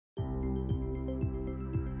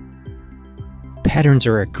Patterns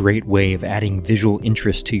are a great way of adding visual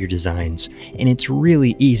interest to your designs, and it's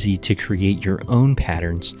really easy to create your own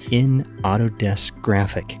patterns in Autodesk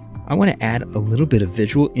Graphic. I want to add a little bit of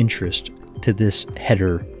visual interest to this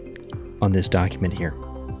header on this document here.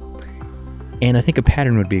 And I think a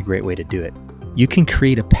pattern would be a great way to do it. You can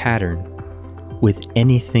create a pattern with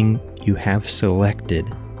anything you have selected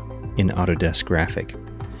in Autodesk Graphic.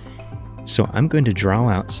 So I'm going to draw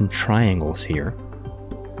out some triangles here.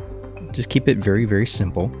 Just keep it very, very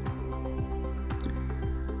simple.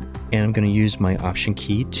 And I'm going to use my Option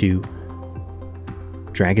key to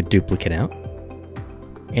drag a duplicate out.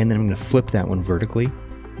 And then I'm going to flip that one vertically.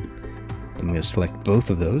 I'm going to select both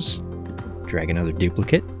of those, drag another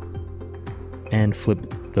duplicate, and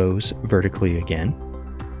flip those vertically again.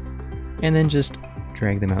 And then just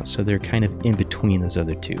drag them out so they're kind of in between those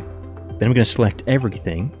other two. Then I'm going to select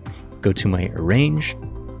everything, go to my Arrange,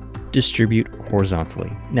 Distribute horizontally.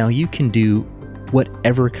 Now you can do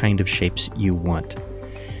whatever kind of shapes you want.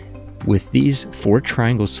 With these 4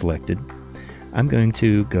 triangles selected, I'm going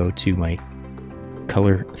to go to my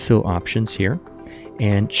color fill options here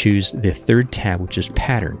and choose the 3rd tab, which is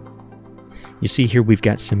pattern. You see here we've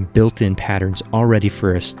got some built-in patterns already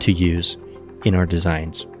for us to use in our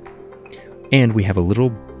designs. And we have a little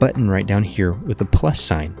button right down here with a plus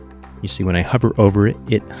sign. You see when I hover over it,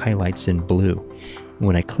 it highlights in blue.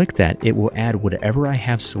 When I click that, it will add whatever I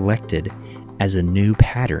have selected as a new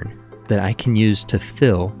pattern that I can use to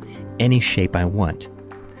fill any shape I want.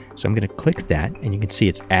 So I'm going to click that, and you can see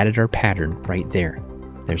it's added our pattern right there.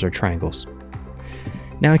 There's our triangles.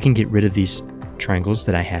 Now I can get rid of these triangles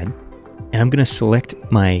that I had, and I'm going to select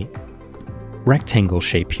my rectangle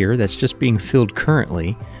shape here that's just being filled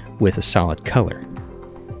currently with a solid color.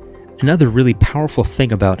 Another really powerful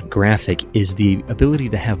thing about Graphic is the ability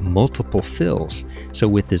to have multiple fills. So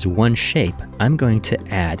with this one shape, I'm going to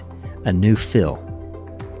add a new fill.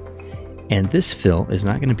 And this fill is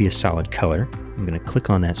not going to be a solid color. I'm going to click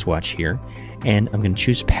on that swatch here, and I'm going to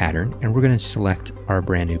choose pattern, and we're going to select our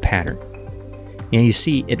brand new pattern. Now you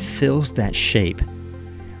see it fills that shape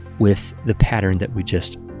with the pattern that we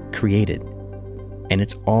just created, and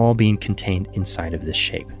it's all being contained inside of this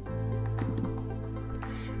shape.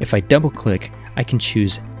 If I double click, I can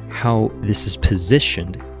choose how this is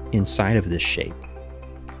positioned inside of this shape.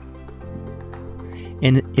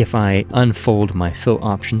 And if I unfold my fill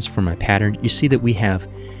options for my pattern, you see that we have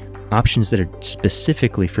options that are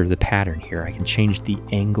specifically for the pattern here. I can change the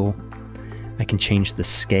angle, I can change the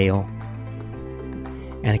scale,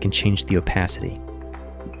 and I can change the opacity.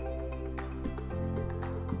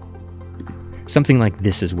 Something like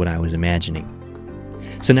this is what I was imagining.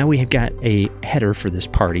 So now we have got a header for this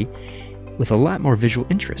party with a lot more visual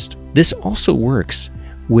interest. This also works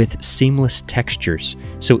with seamless textures.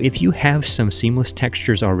 So if you have some seamless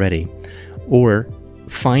textures already, or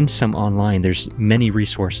find some online, there's many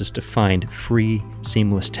resources to find free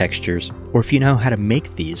seamless textures, or if you know how to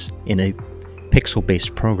make these in a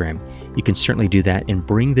pixel-based program, you can certainly do that and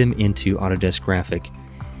bring them into Autodesk Graphic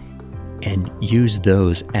and use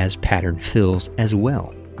those as pattern fills as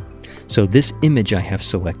well. So this image I have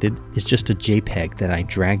selected is just a JPEG that I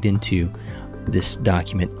dragged into this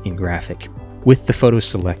document in Graphic. With the photo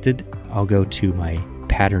selected, I'll go to my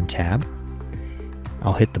pattern tab.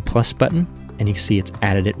 I'll hit the plus button, and you can see it's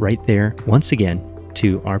added it right there once again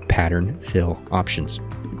to our pattern fill options.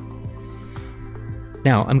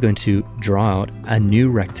 Now I'm going to draw out a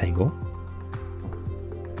new rectangle,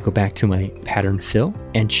 go back to my pattern fill,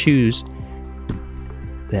 and choose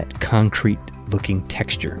that concrete looking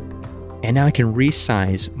texture. And now I can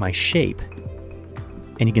resize my shape,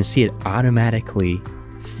 and you can see it automatically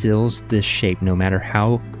fills this shape no matter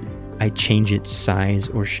how I change its size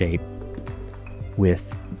or shape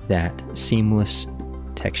with that seamless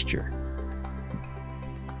texture.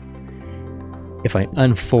 If I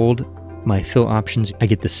unfold my fill options, I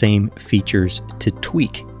get the same features to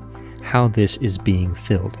tweak how this is being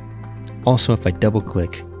filled. Also, if I double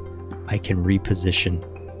click, I can reposition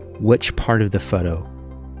which part of the photo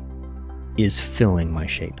is filling my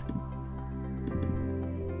shape.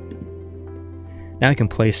 Now I can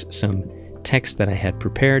place some text that I had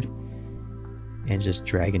prepared and just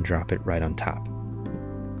drag and drop it right on top.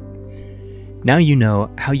 Now you know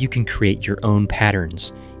how you can create your own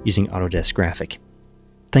patterns using Autodesk Graphic.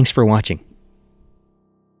 Thanks for watching.